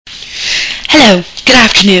Hello, good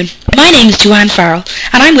afternoon. My name is Joanne Farrell,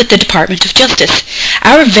 and I'm with the Department of Justice.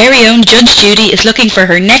 Our very own Judge Judy is looking for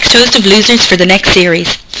her next host of losers for the next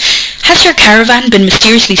series. Has your caravan been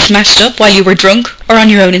mysteriously smashed up while you were drunk, or on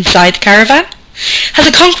your own inside the caravan? Has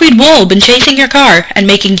a concrete wall been chasing your car and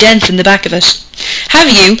making dents in the back of it? Have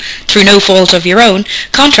you, through no fault of your own,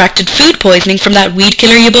 contracted food poisoning from that weed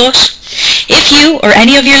killer you bought? If you or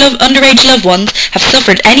any of your underage loved ones have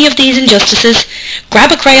suffered any of these injustices,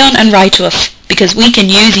 grab a crayon and write to us, because we can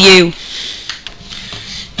use you.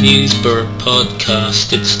 Newsburp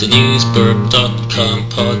Podcast, it's the newsburp.com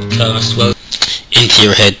podcast. Well,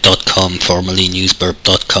 intoyourhead.com, formerly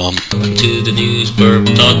newsburp.com. Welcome to the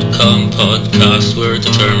newsburp.com podcast. We're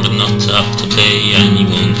determined not to have to pay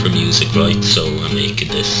anyone for music rights, so I'm making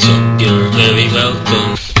this up. You're very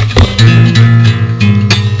welcome.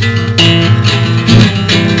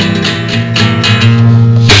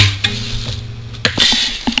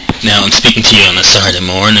 Now I'm speaking to you on a Saturday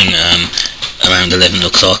morning, around 11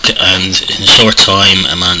 o'clock, and in a short time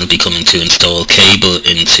a man will be coming to install cable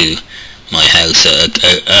into my house.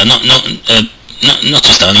 Not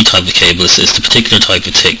just any type of cable, it's the particular type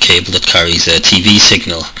of cable that carries a TV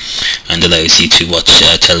signal and allows you to watch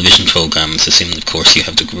television programs, assuming of course you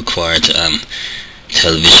have the required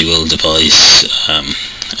televisual device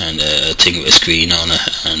and a thing with a screen on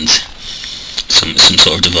it and some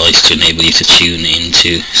sort of device to enable you to tune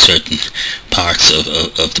into certain parts of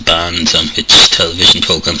the bands on which television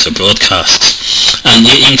programs are broadcast. And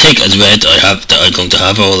you can take it as read that I'm going to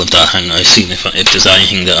have all of that, and I've seen if there's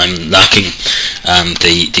anything that I'm lacking,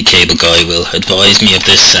 the cable guy will advise me of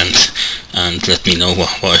this and let me know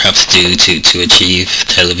what I have to do to achieve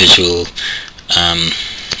televisual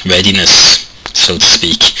readiness, so to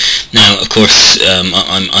speak. Now, of course, I'm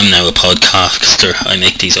now a podcaster. I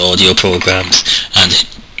make these audio programs, and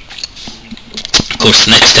of course,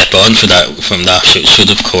 the next step on from that should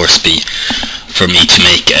of course be for me to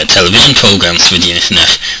make television programs for the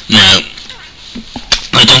internet. Now,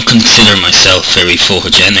 I don't consider myself very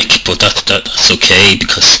photogenic, but that's okay,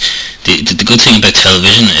 because the good thing about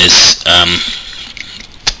television is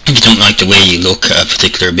if you don't like the way you look at a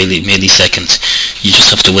particular millisecond, you just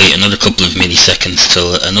have to wait another couple of milliseconds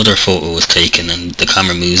till another photo is taken and the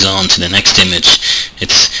camera moves on to the next image. It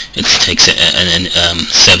takes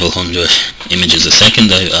several hundred images a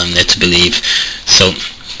second, I'm led to believe. So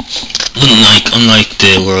unlike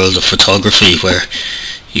the world of photography, where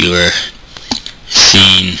you are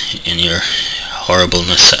seen in your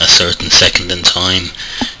horribleness at a certain second in time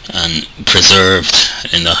and preserved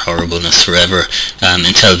in that horribleness forever,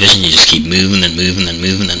 in television you just keep moving and moving and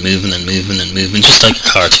moving and moving and moving and moving, just like a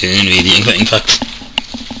cartoon really. In fact,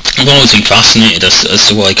 I've always been fascinated as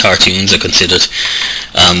to why cartoons are considered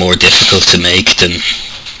more difficult to make than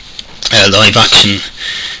live action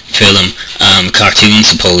film. Cartoon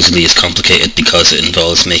supposedly is complicated because it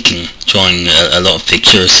involves drawing a lot of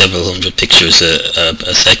pictures, several hundred pictures a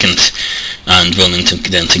second, and running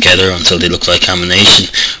them together until they look like animation.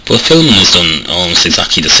 But filming is done almost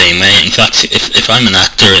exactly the same way. In fact, if I'm an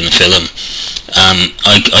actor in a film,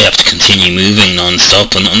 I have to continue moving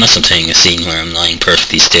non-stop, unless I'm taking a scene where I'm lying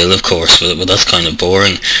perfectly still, of course, but that's kind of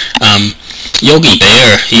boring. Yogi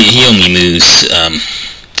Bear, he only moves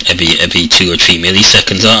every 2 or 3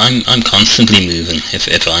 milliseconds. I'm constantly moving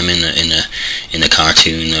if I'm in a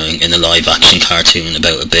cartoon, or in a live action cartoon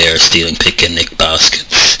about a bear stealing picnic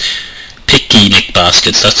baskets. Picky Nick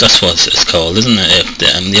Baskets, that's what it's called, isn't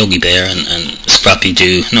it? Yogi Bear and Scrappy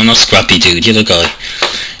Doo. No, not Scrappy Doo, the other guy.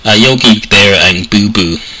 Yogi Bear and Boo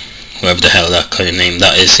Boo, whoever the hell that kind of name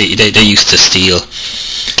that is. They used to steal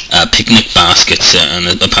picnic baskets, and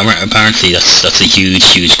apparently that's a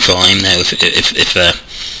huge crime now.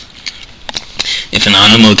 If an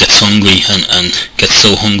animal gets hungry and gets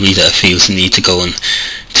so hungry that it feels the need to go and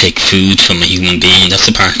take food from a human being, that's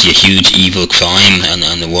apparently a huge evil crime and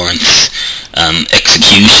it warrants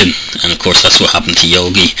execution. And of course that's what happened to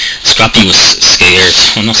Yogi. Scrappy was scared.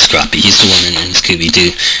 Well, not Scrappy, he's the one in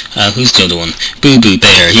Scooby-Doo. Who's the other one? Boo Boo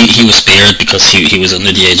Bear. He was spared because he was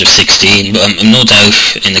under the age of 16, but no doubt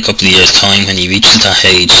in a couple of years' time, when he reaches that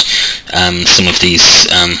age, some of these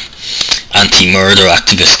anti-murder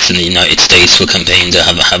activists in the United States will campaign to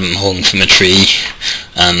have him hung from a tree,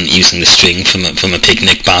 using the string from a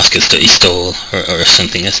picnic basket that he stole, or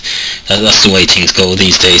something. That's the way things go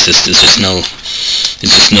these days. There's just no.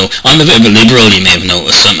 I'm a bit of a liberal, you may have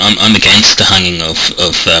noticed. I'm against the hanging of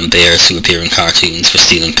bears who appear in cartoons for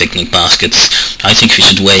stealing picnic baskets. I think we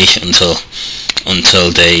should wait until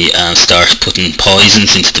until they start putting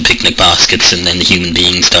poisons into the picnic baskets, and then the human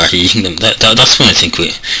beings start eating them. That's when I think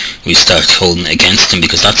we start holding it against them,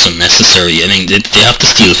 because that's unnecessary. I mean, they have to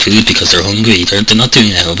steal food because they're hungry. They're not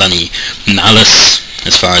doing it out of any malice,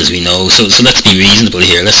 as far as we know. So let's be reasonable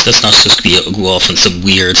here. Let's not just go off on some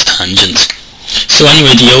weird tangent. So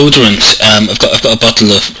anyway, deodorant. I've got a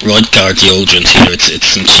bottle of Right Guard deodorant here. It's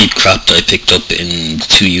some cheap crap that I picked up in the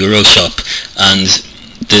 €2 shop, and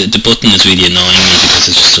the button is really annoying me because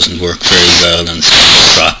it just doesn't work very well, and it's kind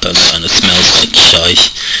of crap, and it smells like shite,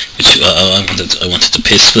 which I wanted the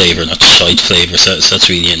piss flavour, not shite flavour, so that's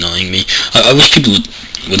really annoying me. I wish people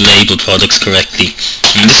would label products correctly.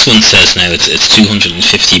 And this one says now it's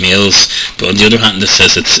 250 mils, but on the other hand, it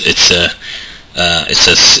says it says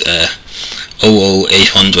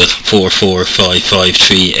 00800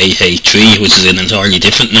 44553 which is an entirely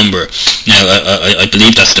different number. Now, I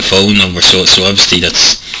believe that's the phone number, so obviously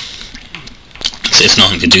it's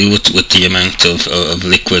nothing to do with the amount of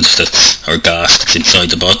liquid or gas that's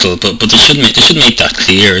inside the bottle, but they should make that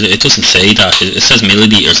clear. It doesn't say that. It says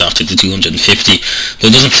milliliters after the 250, but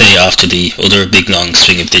it doesn't say after the other big long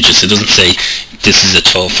string of digits. It doesn't say this is a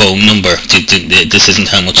phone number. This isn't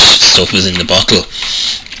how much stuff is in the bottle.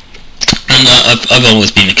 And I've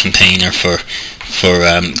always been a campaigner for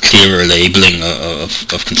clearer labelling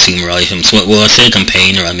of consumer items. Well, I say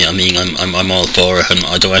campaigner, I mean I'm all for it.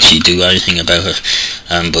 I don't actually do anything about it,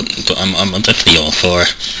 but I'm definitely all for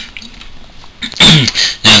it.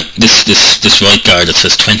 Now, this Right Guard, it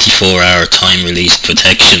says 24-hour time release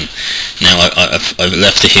protection. Now, I've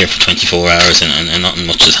left it here for 24 hours, and nothing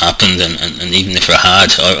much has happened, and even if it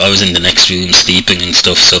had, I was in the next room sleeping and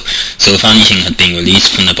stuff, so if anything had been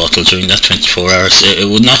released from the bottle during that 24 hours, it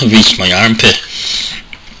would not have reached my armpit.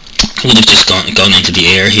 It would have just gone into the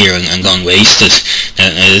air here and gone wasted.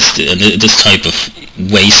 This type of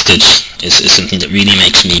wastage is something that really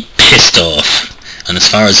makes me pissed off. And as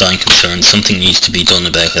far as I'm concerned, something needs to be done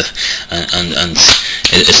about it, and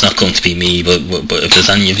it's not going to be me, but if there's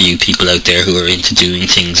any of you people out there who are into doing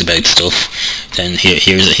things about stuff, then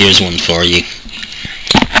here's one for you.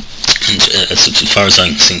 And as far as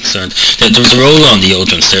I'm concerned, there's a roll-on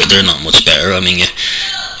deodorants. They're not much better. I mean,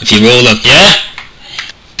 if you roll up, yeah.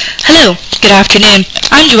 Hello, good afternoon.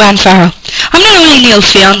 I'm Joanne Farrell. I'm not only Neil's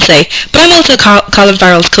fiancée, but I'm also Colin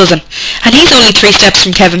Farrell's cousin, and he's only 3 steps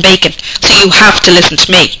from Kevin Bacon, so you have to listen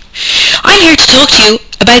to me. I'm here to talk to you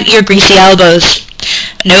about your greasy elbows.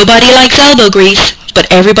 Nobody likes elbow grease,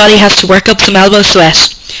 but everybody has to work up some elbow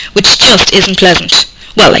sweat, which just isn't pleasant.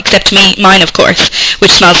 Well, except mine of course,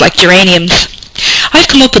 which smells like geraniums. I've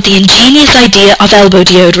come up with the ingenious idea of elbow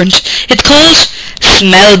deodorant. It's called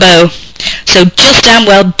Smellbow. So just damn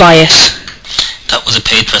well buy it. That was a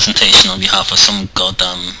paid presentation on behalf of some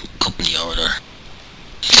goddamn company or other.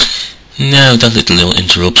 Now, that little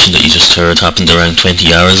interruption that you just heard happened around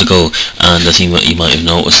 20 hours ago, and I think what you might have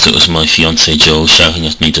noticed, it was my fiancée Jo shouting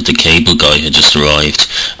at me that the cable guy had just arrived,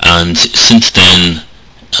 and since then,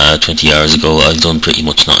 20 hours ago, I've done pretty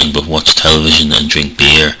much nothing but watch television and drink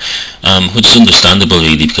beer, which is understandable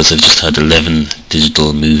really, because I've just had 11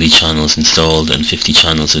 digital movie channels installed and 50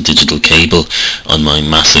 channels of digital cable on my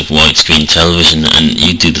massive widescreen television, and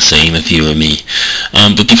you'd do the same if you were me.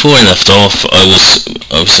 But before I left off, I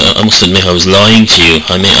must admit I was lying to you.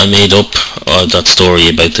 I made up that story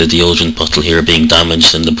about the deodorant bottle here being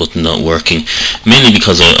damaged and the button not working, mainly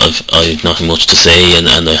because I've nothing much to say, and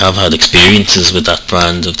I have had experiences with that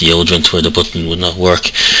brand of deodorant where the button would not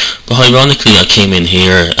work. But ironically, I came in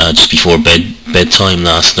here just before bedtime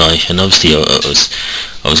last night, and obviously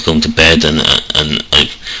I was going to bed, and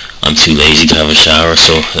I'm too lazy to have a shower,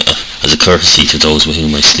 so as a courtesy to those with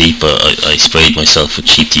whom I sleep, I sprayed myself with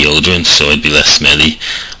cheap deodorant so I'd be less smelly.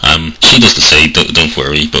 She does the same, don't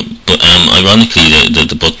worry, but ironically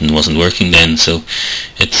the button wasn't working then, so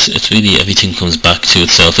it's really, everything comes back to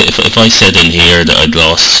itself. If I said in here that I'd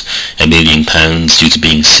lost £1 million due to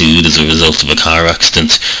being sued as a result of a car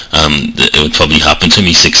accident, it would probably happen to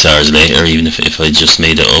me 6 hours later, even if I just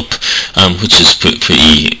made it up, which is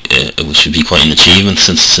which would be quite an achievement,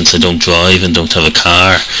 since I don't drive and don't have a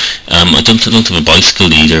car. I don't have a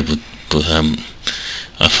bicycle either, but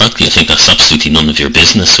frankly, I think that's absolutely none of your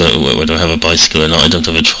business whether I have a bicycle or not. I don't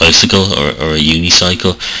have a tricycle or a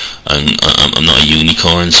unicycle, and I'm not a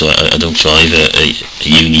unicorn, so I don't drive a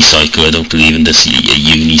unicycle. I don't believe in this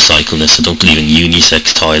unicycleness. I don't believe in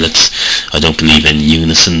unisex toilets. I don't believe in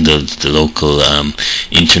Unison, the local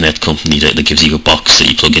internet company that gives you a box that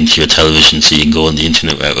you plug into your television so you can go on the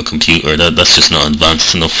internet without a computer. That's just not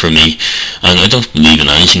advanced enough for me, and I don't believe in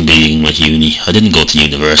anything being with uni. I didn't go to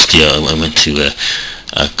university. I went to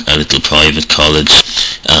a little private college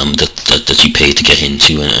that you pay to get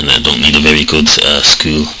into, and I don't need a very good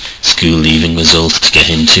school leaving result to get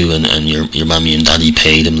into, and your mommy and daddy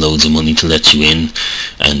pay them loads of money to let you in,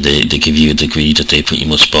 and they give you a degree that they pretty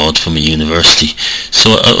much bought from a university.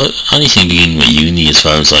 So anything beginning with uni, as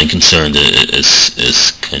far as I'm concerned,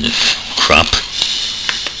 is kind of crap.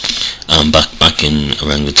 Back in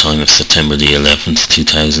around the time of September the 11th,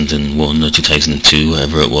 2001 or 2002,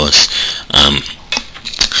 whatever it was,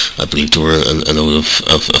 I believe there were a load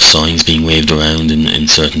of signs being waved around in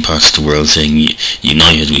certain parts of the world saying,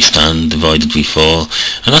 "United we stand, divided we fall,"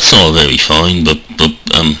 and that's all very fine, but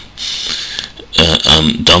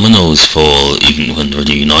dominoes fall even when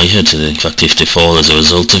they're united. In fact, if they fall as a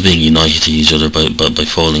result of being united to each other by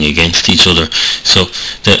falling against each other. So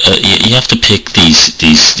you have to pick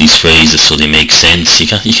these phrases so they make sense. You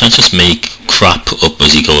can't just make crap up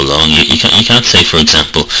as you go along. You can't say, for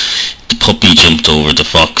example, the puppy jumped over the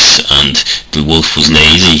fox and the wolf was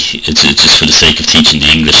lazy. It's just for the sake of teaching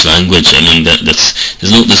the English language. I mean,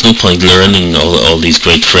 there's no point learning all these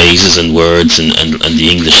great phrases and words and the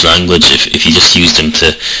English language if you just use them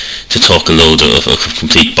to talk a load of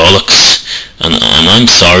complete bollocks. And I'm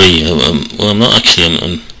sorry. Well, I'm not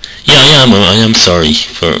actually. Yeah, I am sorry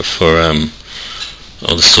for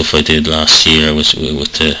all the stuff I did last year with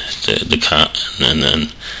the cat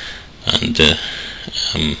and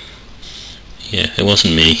yeah, it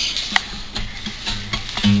wasn't me.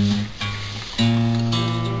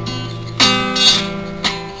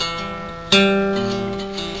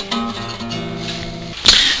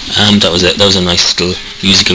 That was it. That was a nice little musical